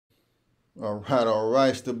All right.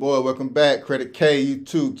 It's the boy. Welcome back. Creditkae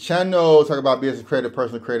YouTube channel. Talk about business credit,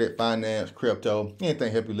 personal credit, finance, crypto,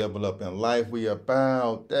 anything help you level up in life. We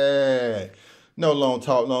about that. No long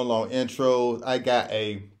talk, no long intros. I got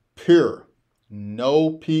a pure,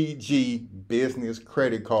 no PG business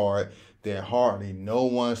credit card that hardly no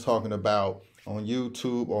one's talking about on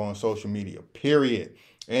YouTube or on social media. Period.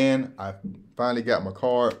 And I finally got my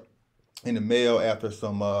card in the mail after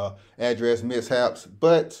some address mishaps,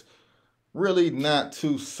 but really not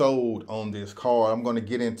too sold on this card. I'm going to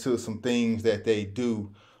get into some things that they do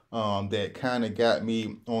that kind of got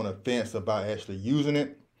me on a fence about actually using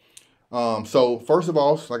it. So first of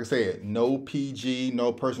all, like I said, no PG,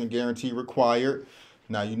 no personal guarantee required.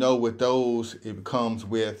 Now, you know, with those, it comes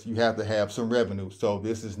with, you have to have some revenue. So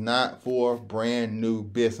this is not for brand new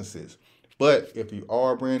businesses. But if you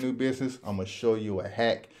are a brand new business, I'm going to show you a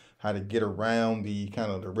hack how to get around the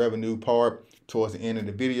kind of the revenue part towards the end of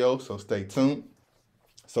the video. So stay tuned.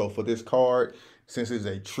 So for this card, since it's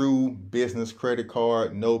a true business credit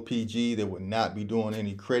card, no PG, they would not be doing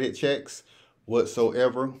any credit checks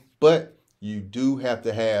whatsoever. But you do have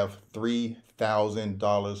to have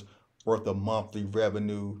 $3,000 worth of monthly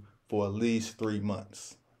revenue for at least 3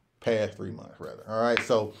 months, past 3 months rather. All right,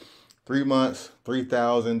 so 3 months,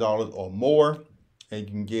 $3,000 or more, and you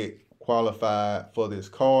can get qualified for this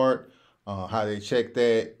card. How they check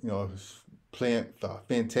that, you know,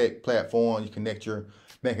 fintech platform, you connect your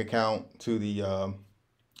bank account to the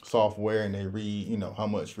software and they read, you know, how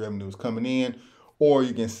much revenue is coming in, or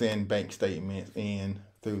you can send bank statements in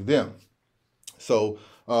through them. So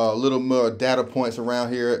a little more data points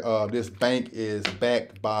around here. This bank is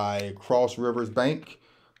backed by Cross Rivers Bank.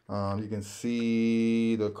 You can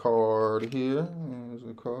see the card here. There's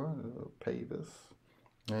the card, Payvus.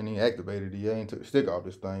 I ain't even activated it yet. I ain't took the stick off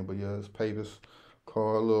this thing, but yeah, it's Payvus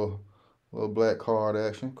card, little black card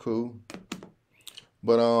action, cool.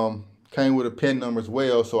 But came with a PIN number as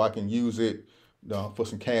well, so I can use it for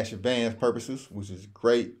some cash advance purposes, which is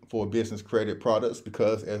great for business credit products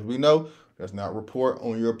because, as we know, does not report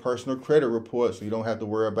on your personal credit report, so you don't have to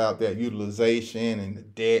worry about that utilization and the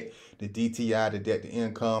debt, the DTI, the debt to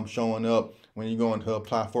income showing up when you're going to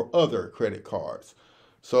apply for other credit cards.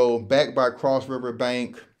 So backed by Cross River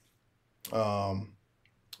Bank,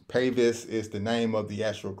 Payvus is the name of the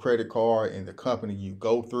actual credit card and the company you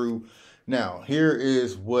go through. Now, here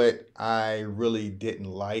is what I really didn't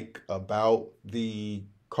like about the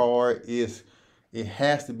card is it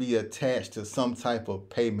has to be attached to some type of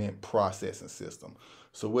payment processing system.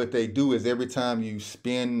 So what they do is every time you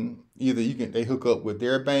spend, either they hook up with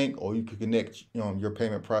their bank or you can connect your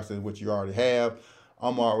payment process, which you already have.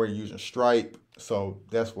 I'm already using Stripe, so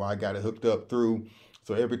that's why I got it hooked up through.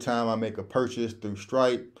 So every time I make a purchase through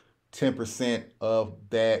Stripe, 10% of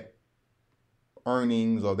that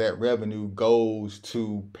earnings or that revenue goes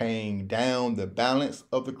to paying down the balance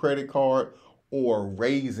of the credit card or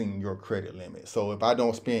raising your credit limit. So if I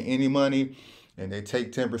don't spend any money and they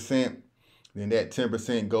take 10%, then that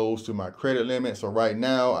 10% goes to my credit limit. So right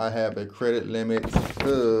now I have a credit limit of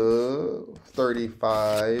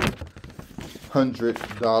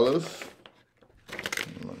 $3,500.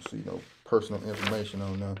 Let's see, no personal information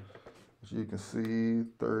on there. As you can see,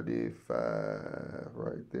 35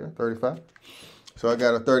 right there, 35. So I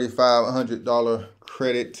got a $3,500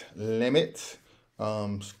 credit limit.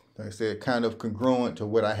 Like I said, kind of congruent to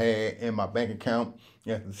what I had in my bank account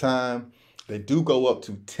at the time. They do go up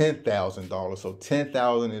to $10,000. So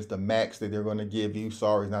 $10,000 is the max that they're going to give you.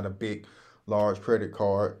 Sorry, it's not a big, large credit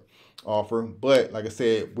card offer. But like I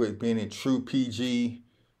said, with being a true PG,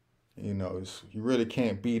 you know, you really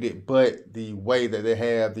can't beat it. But the way that they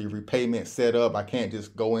have the repayment set up, I can't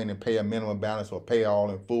just go in and pay a minimum balance or pay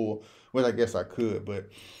all in full. Well, I guess I could, but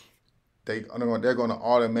they're going to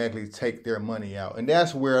automatically take their money out. And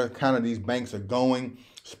that's where kind of these banks are going,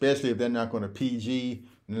 especially if they're not going to PG,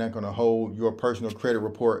 they're not going to hold your personal credit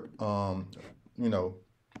report, you know,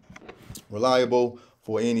 reliable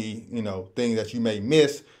for any, you know, thing that you may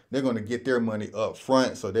miss. They're going to get their money up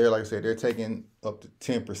front. So they're, like I said, they're taking up to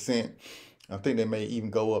 10%. I think they may even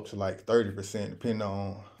go up to like 30%, depending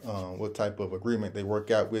on what type of agreement they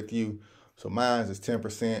work out with you. So mine is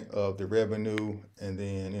 10% of the revenue, and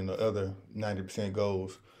then the other 90%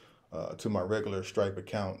 goes to my regular Stripe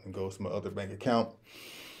account and goes to my other bank account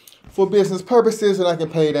for business purposes, and I can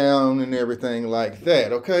pay down and everything like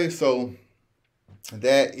that. Okay, so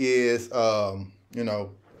that is you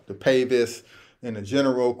know, the Payvus in the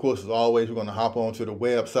general. Of course, as always, we're going to hop onto the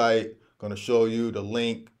website, going to show you the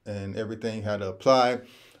link and everything how to apply.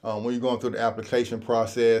 When you're going through the application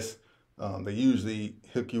process, they usually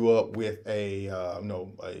hook you up with a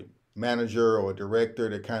manager or director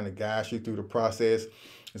that kind of guides you through the process.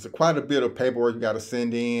 It's quite a bit of paperwork you got to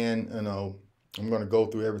send in. I'm going to go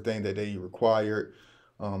through everything that they required.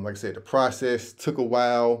 Like I said, the process took a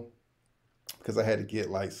while because I had to get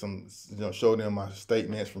like some, show them my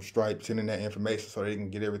statements from Stripe, sending that information so they can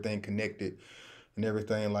get everything connected and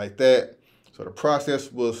everything like that. So the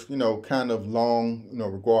process was, kind of long,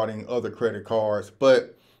 regarding other credit cards,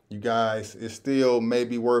 but you guys, it still may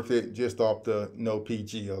be worth it just off the no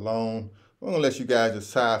PG alone. I'm gonna let you guys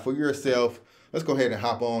decide for yourself. Let's go ahead and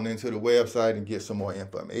hop on into the website and get some more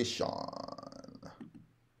information.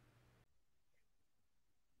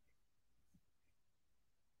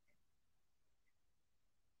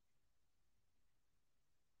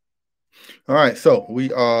 All right, so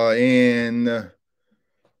we are in the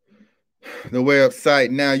website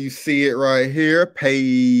now. You see it right here,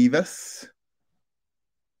 Payvus.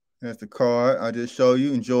 That's the card I just showed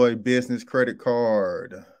you. Enjoy business credit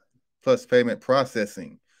card plus payment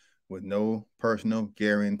processing with no personal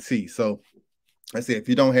guarantee. So I said, if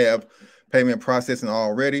you don't have payment processing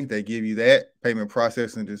already, they give you that. Payment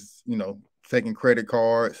processing is, taking credit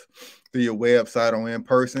cards through your website or in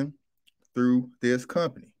person through this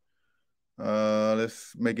company.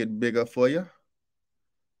 Let's make it bigger for you.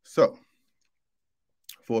 So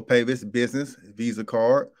for Payvus business Visa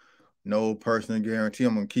card, no personal guarantee.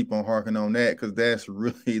 I'm gonna keep on harking on that because that's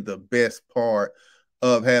really the best part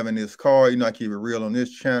of having this card. I keep it real on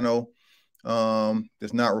this channel.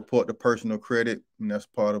 Does not report the personal credit, and that's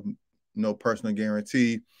part of no personal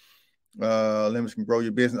guarantee. Limits can grow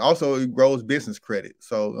your business. Also, it grows business credit.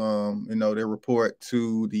 So, they report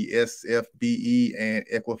to the SFBE and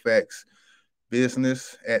Equifax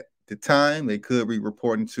business at the time. They could be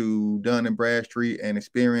reporting to Dun & Bradstreet and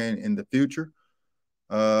Experian in the future.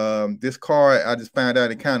 This card, I just found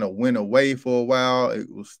out it kind of went away for a while. It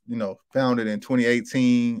was, founded in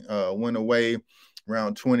 2018, went away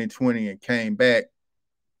around 2020 and came back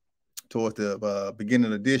towards the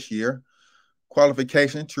beginning of this year.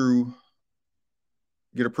 Qualification to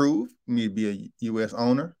get approved, you need to be a U.S.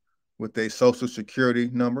 owner with a social security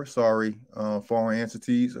number. Sorry, foreign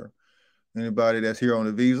entities or anybody that's here on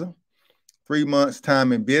a visa. 3 months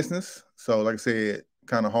time in business. So like I said,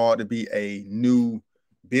 kind of hard to be a new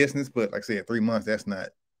business, but like I said, 3 months, that's not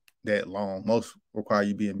that long. Most require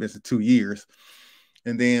you be in business 2 years.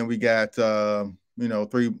 And then we got,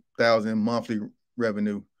 3,000 monthly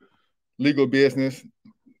revenue. Legal business,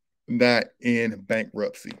 not in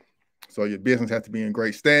bankruptcy. So your business has to be in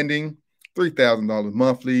great standing, $3,000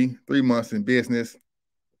 monthly, 3 months in business,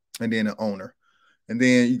 and then an owner. And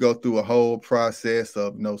then you go through a whole process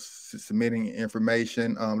of submitting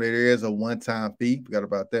information. There is a one-time fee. Forgot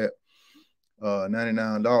about that.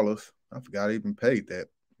 $99. I forgot I even paid that.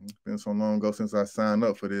 It's been so long ago since I signed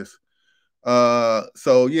up for this.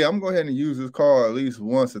 So yeah, I'm gonna go ahead and use this card at least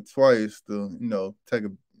once or twice to, take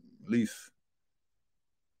at least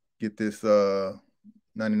get this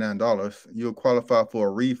 $99. You'll qualify for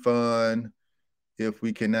a refund if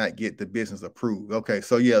we cannot get the business approved. Okay,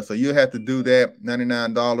 so yeah, so you have to do that,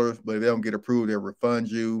 $99, but if they don't get approved, they'll refund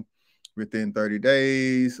you within 30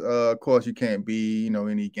 days. Of course, you can't be,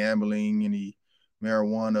 any gambling, any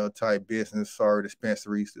marijuana type business. Sorry,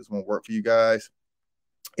 dispensaries, this won't work for you guys.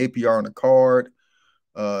 APR on the card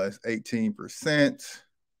is 18%.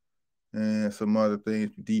 And some other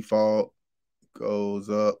things, default goes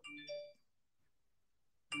up.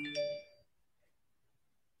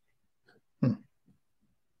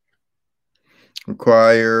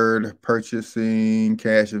 Required purchasing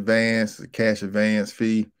cash advance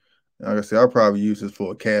fee. Like I said, I'll probably use this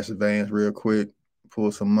for a cash advance real quick,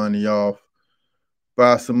 pull some money off,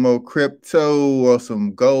 buy some more crypto or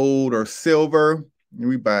some gold or silver.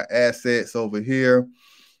 We buy assets over here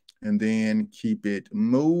and then keep it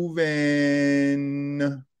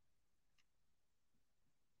moving.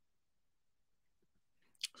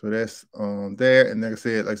 So that's there. And like I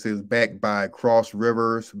said, it's backed by Cross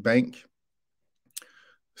Rivers Bank.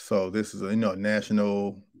 So this is a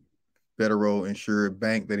national federal insured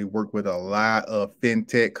bank that he worked with a lot of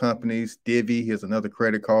fintech companies. Divvy, here's another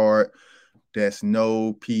credit card. That's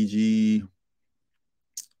no PG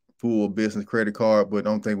full business credit card, but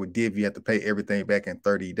don't think with Divvy you have to pay everything back in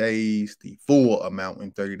 30 days, the full amount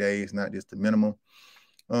in 30 days, not just the minimum.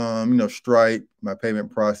 Stripe, my payment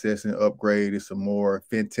processing upgrade is some more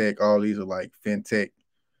fintech. All these are like fintech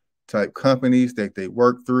type companies that they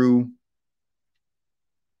work through.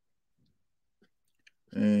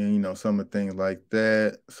 And, some of the things like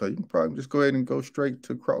that. So you can probably just go ahead and go straight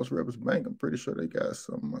to Cross Rivers Bank. I'm pretty sure they got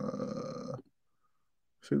some,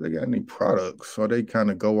 see if they got any products. So they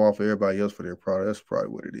kind of go off everybody else for their product. That's probably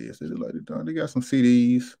what it is. They got some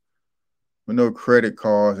CDs. with no credit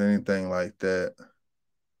cards, anything like that.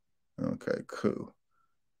 Okay, cool.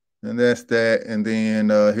 And that's that. And then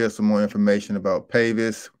here's some more information about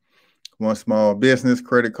Payvus. One small business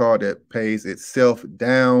credit card that pays itself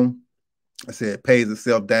down. I said it pays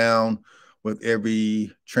itself down with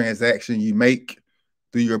every transaction you make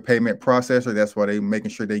through your payment processor. That's why they're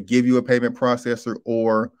making sure they give you a payment processor,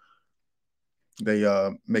 or they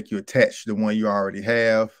make you attach the one you already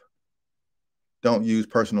have. Don't use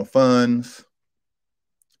personal funds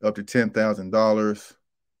up to $10,000.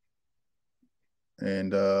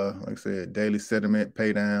 And like I said, daily settlement,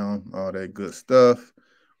 pay down, all that good stuff.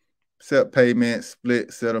 Set payment,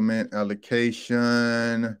 split settlement,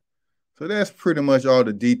 allocation. So that's pretty much all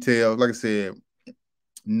the details. Like I said,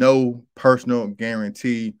 no personal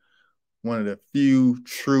guarantee. One of the few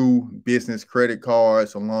true business credit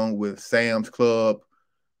cards, along with Samsclub,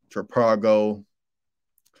 Tripago,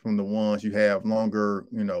 from the ones you have longer,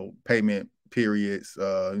 payment periods.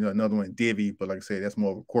 Another one, Divvy, but like I said, that's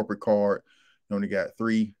more of a corporate card. You only got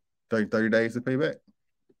 30 days to pay back.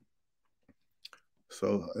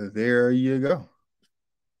 So there you go.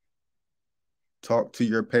 Talk to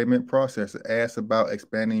your payment processor. Ask about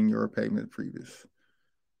expanding your payment previous.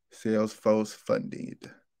 Salesforce funded.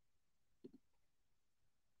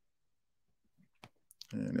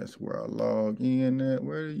 And that's where I log in at.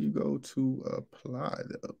 Where do you go to apply,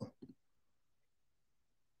 though?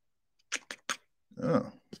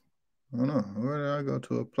 Oh, I don't know. Where did I go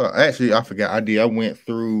to apply? Actually, I forgot. I went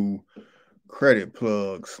through Credit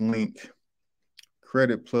Plug's link.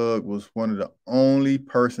 Credit Plug was one of the only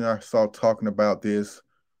person I saw talking about this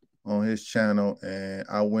on his channel, and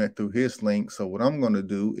I went through his link. So what I'm going to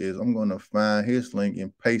do is I'm going to find his link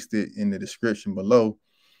and paste it in the description below.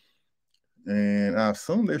 And I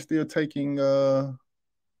assume they're still taking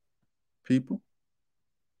people.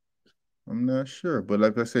 I'm not sure. But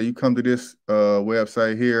like I said, you come to this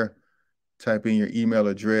website here, type in your email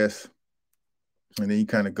address, and then you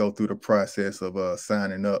kind of go through the process of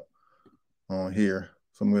signing up on here.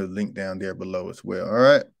 So I'm going to link down there below as well. All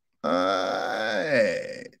right. All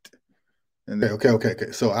right. And then,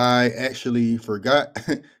 okay. So I actually forgot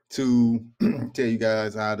to tell you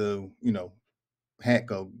guys how to,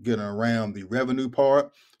 hack or get around the revenue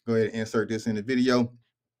part. Go ahead and insert this in the video.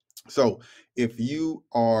 So if you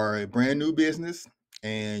are a brand new business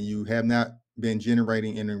and you have not been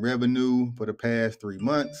generating any revenue for the past 3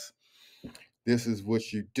 months, this is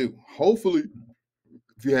what you do. Hopefully,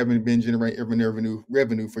 if you haven't been generating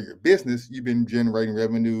revenue for your business, you've been generating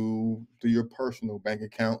revenue through your personal bank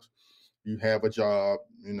accounts. You have a job,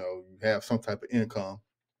 you have some type of income.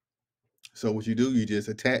 So what you do, you just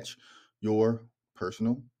attach your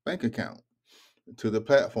personal bank account to the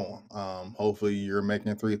platform. Hopefully you're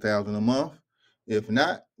making $3,000 a month. If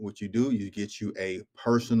not, what you do, you get you a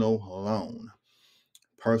personal loan.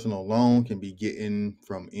 Personal loan can be getting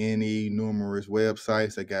from any numerous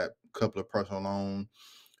websites. I got a couple of personal loan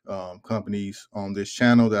companies on this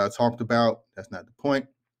channel that I talked about. That's not the point.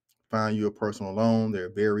 Find you a personal loan.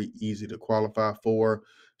 They're very easy to qualify for,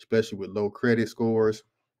 especially with low credit scores.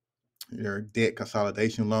 They're debt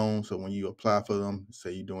consolidation loans. So when you apply for them,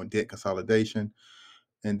 say you're doing debt consolidation,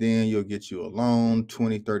 and then you'll get you a loan,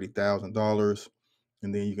 $20,000, $30,000,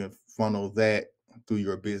 and then you can funnel that through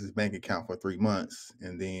your business bank account for 3 months,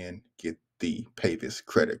 and then get the Payvus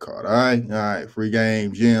credit card. All right, free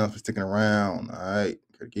game, gems for sticking around. All right,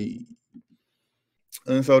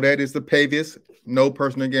 and so that is the Payvus, no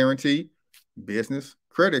personal guarantee, business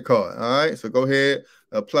credit card. All right, so go ahead,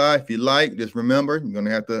 apply if you like. Just remember, you're going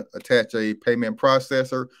to have to attach a payment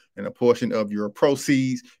processor, and a portion of your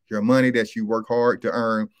proceeds, your money that you work hard to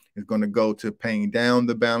earn, is going to go to paying down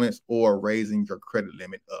the balance or raising your credit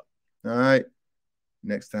limit up. All right,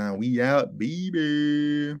 next time we out,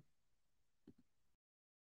 baby.